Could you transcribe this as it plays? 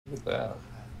Look at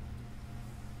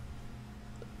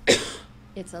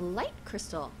It's a light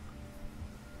crystal.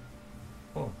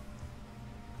 that. Hmm.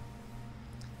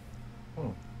 Hmm.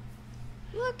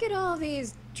 Look at all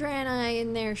these Draenei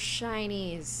and their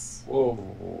shinies.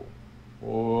 Whoa.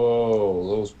 Whoa.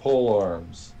 Those pole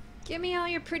arms. Give me all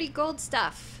your pretty gold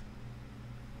stuff.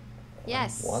 I want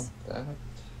Yes. that.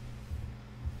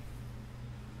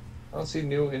 I don't see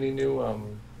any new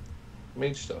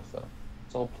mage stuff though.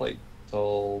 It's all plate. It's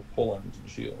all pole arms and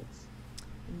shields.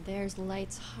 And there's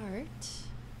Light's heart.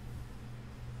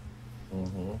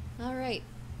 Mm-hmm. All right.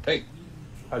 Hey,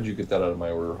 how'd you get that out of my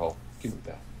order hall? Give me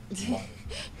that. Come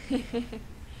on.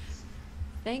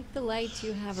 Thank the light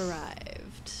you have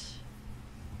arrived.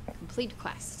 Complete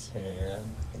quest. And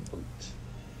complete.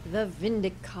 The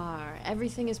Vindicar.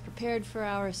 Everything is prepared for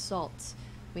our assault.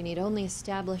 We need only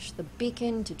establish the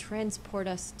beacon to transport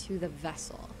us to the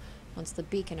vessel. Once the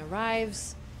beacon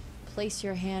arrives, place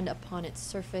your hand upon its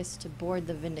surface to board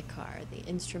the Vindicar, the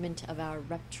instrument of our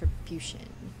retribution.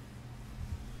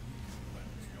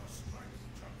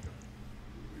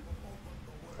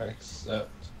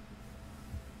 Accept.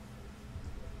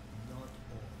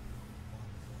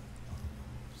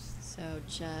 So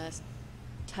just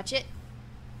touch it.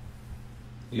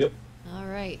 Yep. All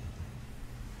right.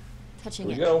 Touching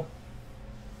Here we it. go.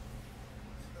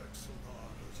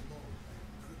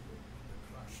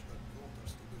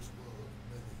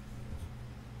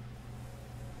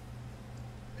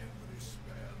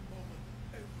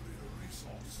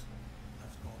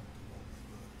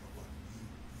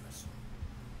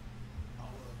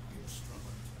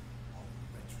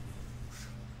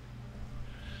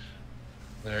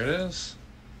 There it is.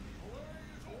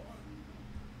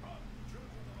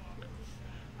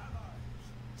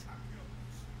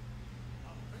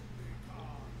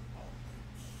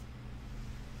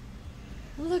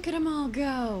 Look at them all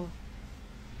go.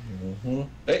 Mm-hmm.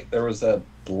 Hey, there was that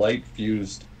light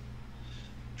fused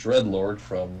dreadlord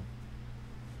from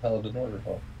Paladin Order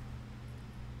Hall.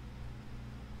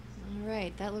 All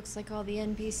right, that looks like all the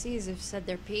NPCs have said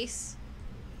their piece.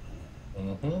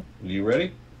 Mm-hmm. You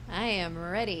ready? I am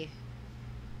ready.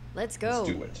 Let's go. Let's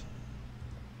do it.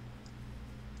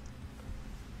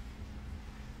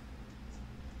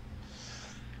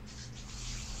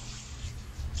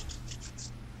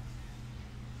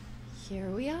 Here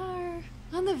we are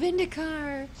on the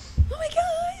Vindicar. Oh my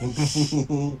gosh!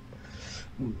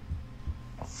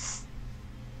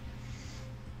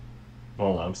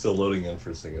 Hold on, I'm still loading in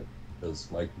for a second because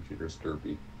my computer's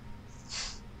derpy.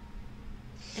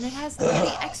 And it has the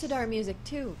Exodar music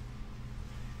too.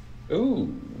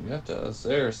 Ooh, that does.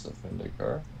 There's the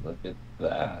Vindicar. Look at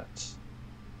that.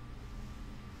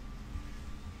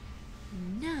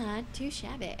 Not too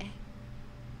shabby.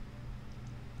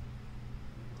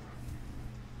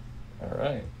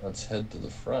 Alright, let's head to the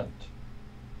front.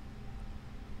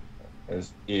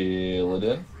 There's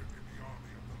Illidan.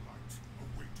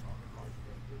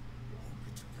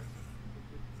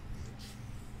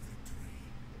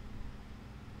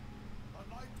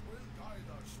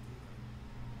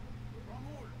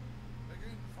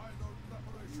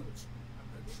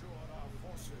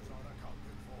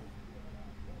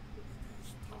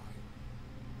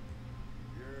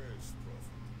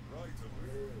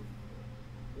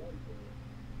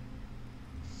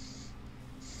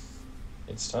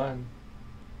 It's time.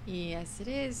 Yes, it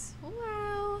is.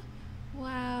 Wow.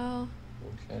 Wow.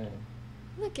 Okay.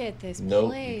 Look at this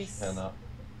Nope, place.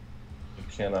 you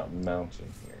cannot mount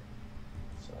in here.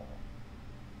 So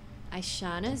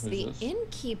Aishana's Who's the this?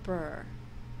 innkeeper.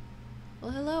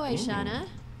 Well, hello, Aishana.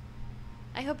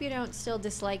 I hope you don't still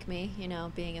dislike me, you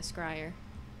know, being a scryer.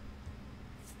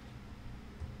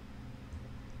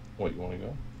 what, you wanna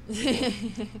go?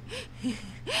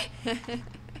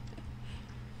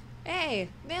 Hey,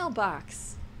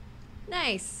 mailbox.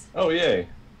 Nice. Oh yay.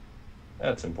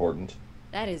 That's important.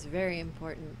 That is very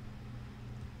important.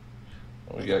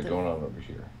 What we Look got at the- going on over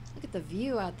here? Look at the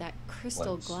view out that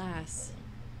crystal Lights. glass.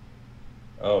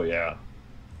 Oh yeah.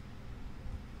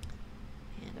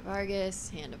 Hand of Argus,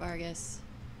 Hand of Argus,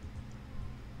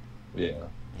 Yeah.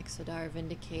 Exodar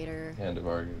Vindicator. Hand of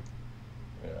Argus.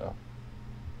 Yeah.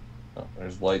 Oh,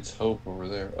 there's Light's Hope over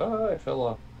there. Oh, I fell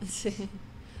off.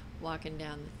 Walking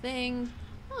down the thing.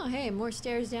 Oh, hey, more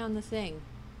stairs down the thing.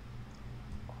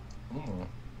 Hmm.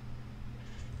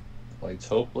 Light's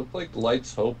Hope. Look like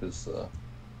Light's Hope is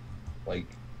like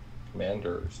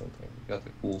commander or something. Got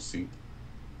the cool seat.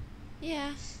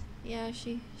 Yeah, yeah,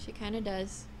 she kind of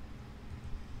does.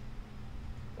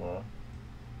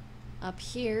 Up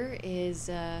here is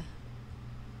that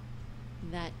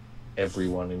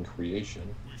Everyone in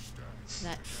creation.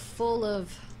 full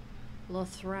of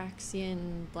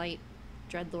Lothraxian blight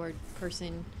dreadlord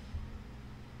person.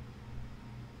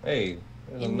 Hey,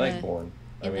 there's a In the- Nightborn.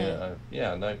 I in mean, the-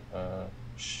 yeah,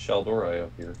 Shaldorai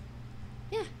up here.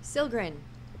 Yeah, Silgrin.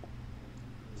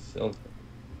 Silk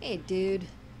Hey, dude.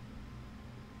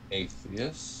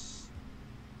 Atheist.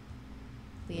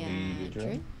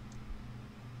 Leandrin.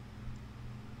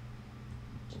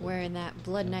 Wearing that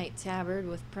Blood Knight tabard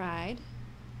with pride.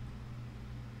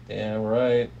 Damn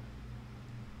right.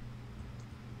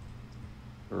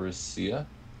 Erisea.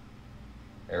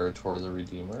 Erator the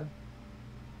Redeemer.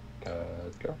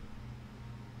 Go.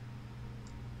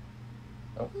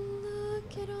 Oh.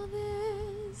 Look at all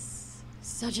this.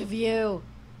 Such a view.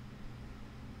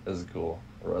 This is cool.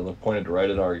 I pointed right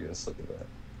at Argus. Look at that.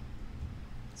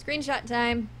 Screenshot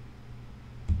time.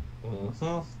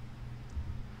 Mm-hmm.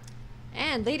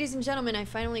 And ladies and gentlemen, I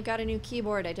finally got a new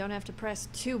keyboard. I don't have to press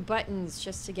 2 buttons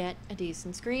just to get a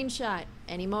decent screenshot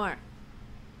anymore.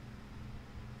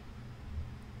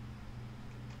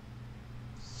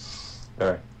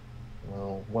 Alright.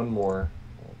 Well, one more.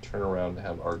 I'll turn around to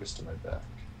have Argus to my back.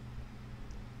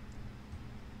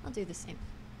 I'll do the same.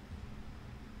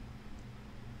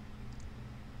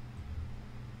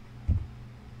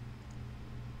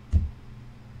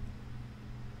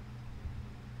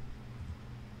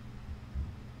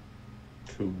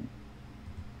 Cool.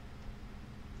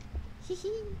 Hee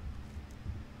hee.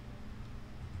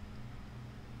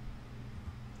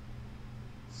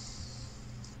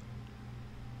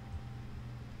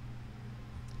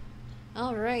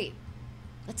 All right.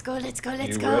 Let's go, let's go,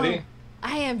 let's You go. ready?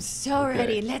 I am so Okay.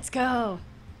 ready. Let's go.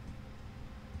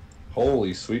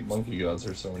 Holy sweet monkey gods,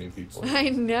 there's so many people. I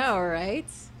know, right?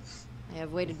 I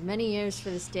have waited many years for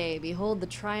this day. Behold the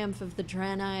triumph of the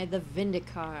Draenei, the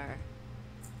Vindicar.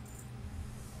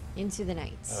 Into the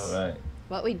night. Alright.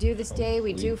 What we do this day,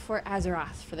 we do Complete. for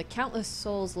Azeroth, for the countless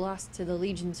souls lost to the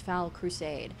Legion's foul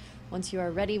crusade. Once you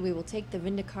are ready, we will take the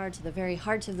Vindicar to the very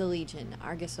heart of the Legion.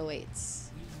 Argus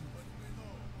awaits.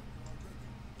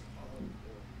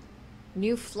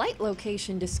 New flight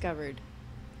location discovered.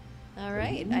 All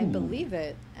right, I Ooh. believe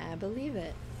it. I believe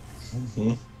it.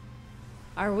 Mm-hmm.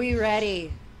 Are we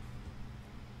ready?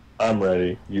 I'm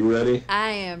ready. You ready? I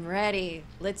am ready.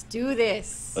 Let's do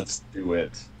this. Let's do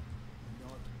it.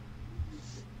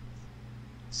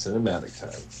 Cinematic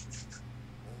time.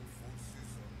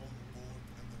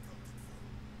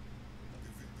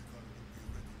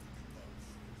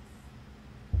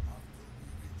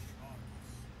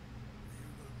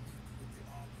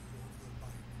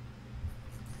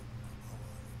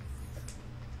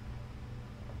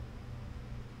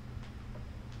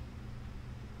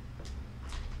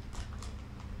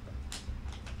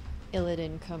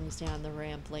 Illidan comes down the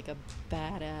ramp like a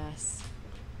badass.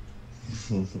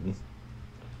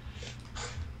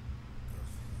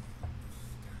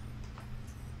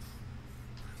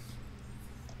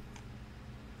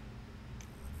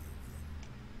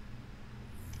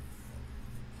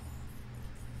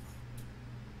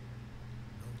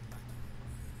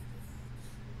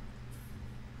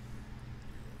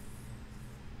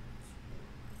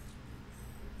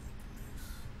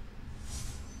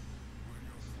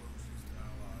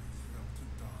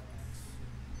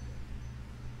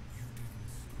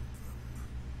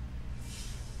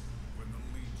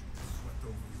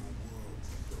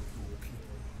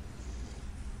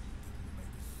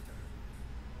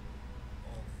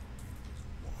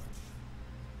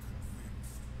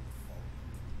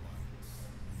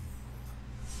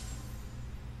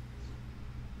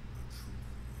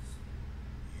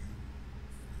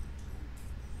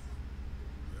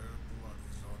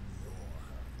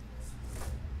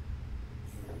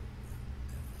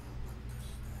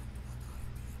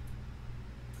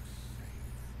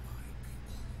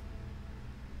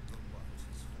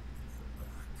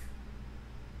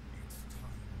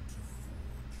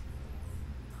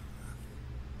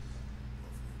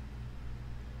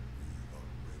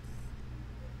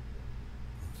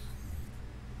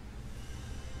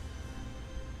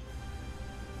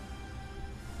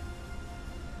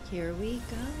 Here we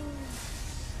go.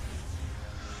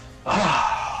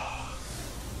 Ah.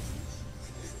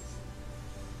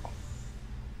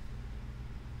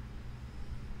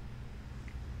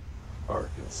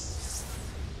 Argus.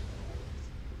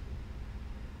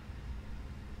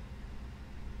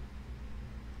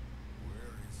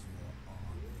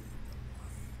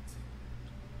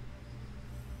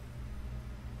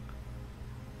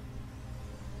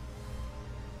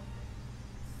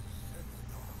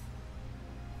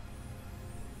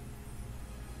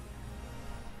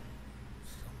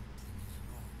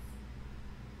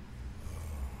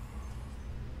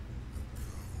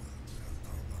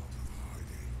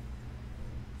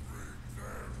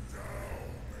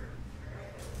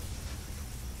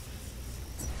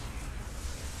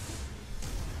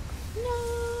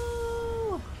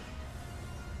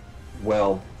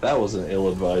 Well, that was an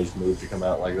ill-advised move to come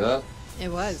out like that.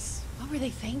 It was. What were they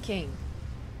thinking?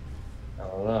 I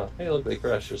don't know. Hey, look, they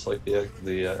crashed just like the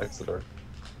Exeter.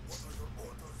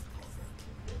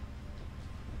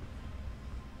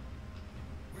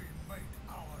 We make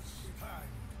our stand.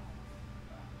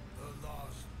 The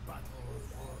last battle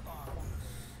for Argus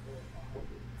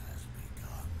has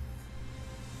begun.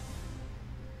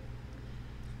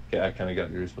 Yeah, I kind of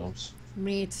got goosebumps.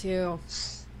 Me too.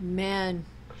 Man.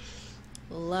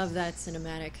 Love that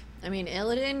cinematic. I mean,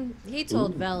 Illidan, he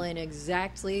told Velen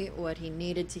exactly what he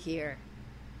needed to hear.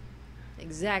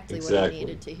 Exactly what he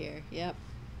needed to hear. Yep.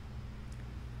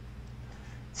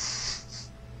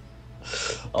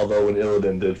 Although when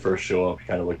Illidan did first show up, he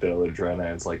kind of looked at Draenei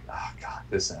and it's like, oh god,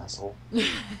 this asshole.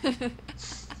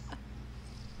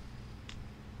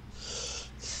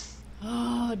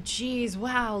 Oh, jeez.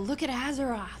 Wow. Look at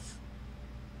Azeroth.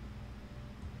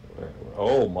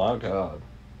 Oh my god.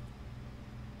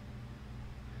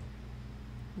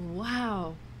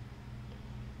 Wow.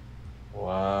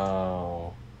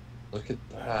 Wow. Look at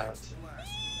that. Blast will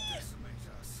decimate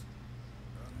us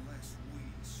unless we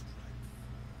strike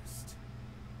first.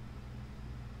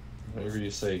 Whatever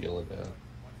you say, Illidan.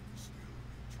 What is the skill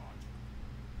in charging?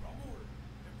 Ramur,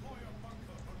 deploy a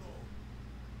bunker below.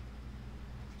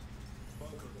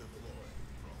 Bunker deployed,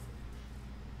 Prophet.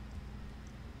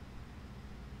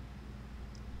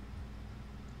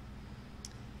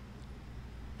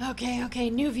 Okay,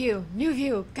 new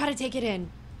view. Gotta take it in.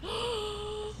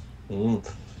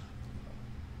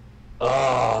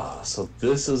 Ah, so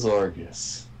this is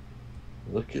Argus.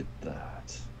 Look at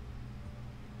that.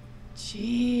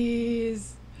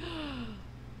 Jeez.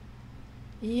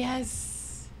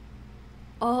 Yes.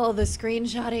 Oh, the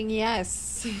screenshotting,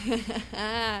 yes.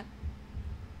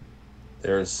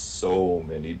 There's so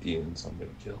many demons I'm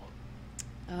gonna kill.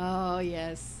 Oh,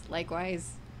 yes.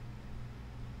 Likewise.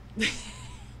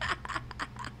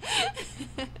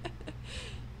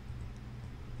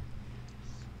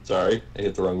 Sorry, I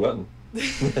hit the wrong button.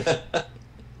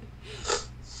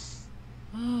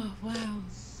 Oh, wow.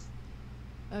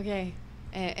 Okay.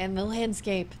 And the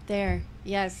landscape there.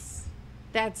 Yes.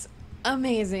 That's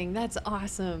amazing. That's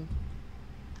awesome.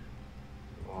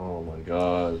 Oh my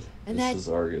god. And this that- is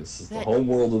Argus. It's the that- home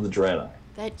world of the Draenei.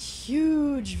 That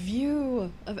huge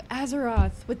view of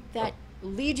Azeroth with that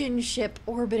Legion ship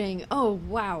orbiting. Oh,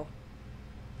 wow.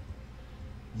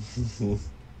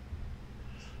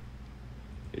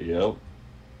 Yep.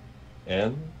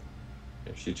 And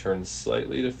if she turns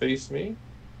slightly to face me,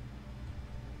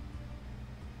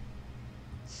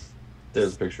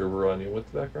 there's a picture of Aranya with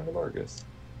the background of Argus.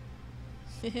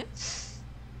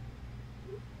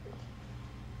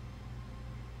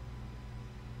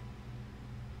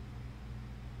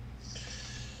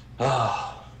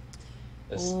 Ah.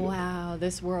 This is good. Wow,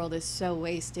 this world is so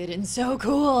wasted and so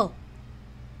cool.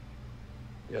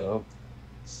 Yep.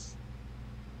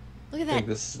 Look at I think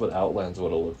that. this is what Outlands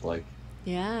would have looked like.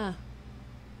 Yeah.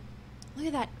 Look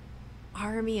at that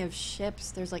army of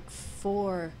ships. There's like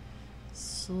 4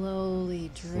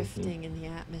 slowly drifting in the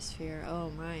atmosphere.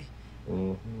 Oh my.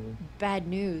 Mm-hmm. Bad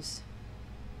news.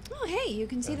 Oh, hey, you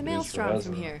can see Bad the news for maelstrom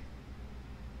from Azeroth. here.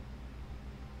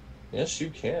 Yes, you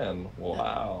can.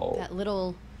 Wow. That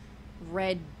little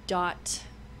red dot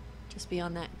just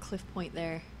beyond that cliff point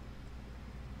there.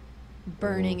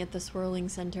 Burning at the swirling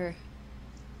center.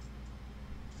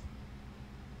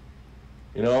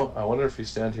 You know, I wonder if you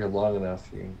stand here long enough,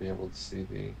 you can be able to see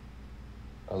the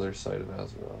other side of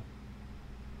Azeroth.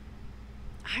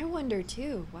 I wonder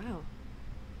too. Wow.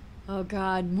 Oh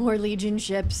god, more Legion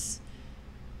ships.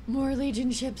 More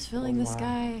Legion ships filling the wow.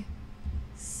 sky.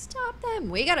 Stop them.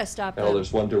 We gotta stop Hell, them.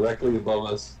 there's one directly above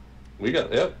us. We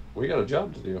got a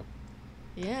job to do.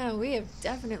 Yeah, we have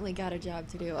definitely got a job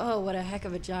to do. Oh, what a heck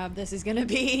of a job this is gonna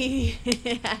be.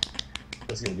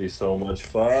 It's gonna be so much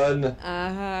fun.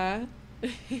 Uh-huh.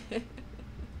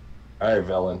 All right,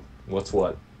 Velen, what's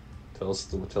what? Tell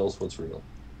us what's real.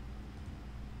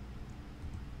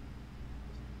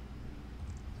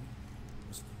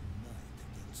 Must unite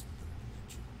against the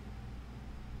Legion.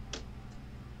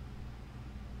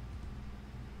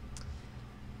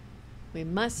 We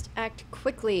must act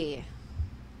quickly.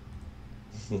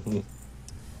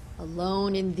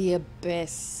 Alone in the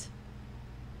abyss.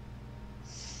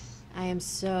 I am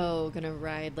so gonna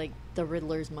ride like the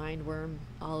Riddler's mind worm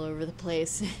all over the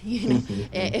place, you know,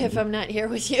 if I'm not here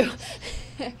with you.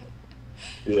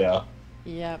 Yeah.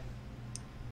 Yep.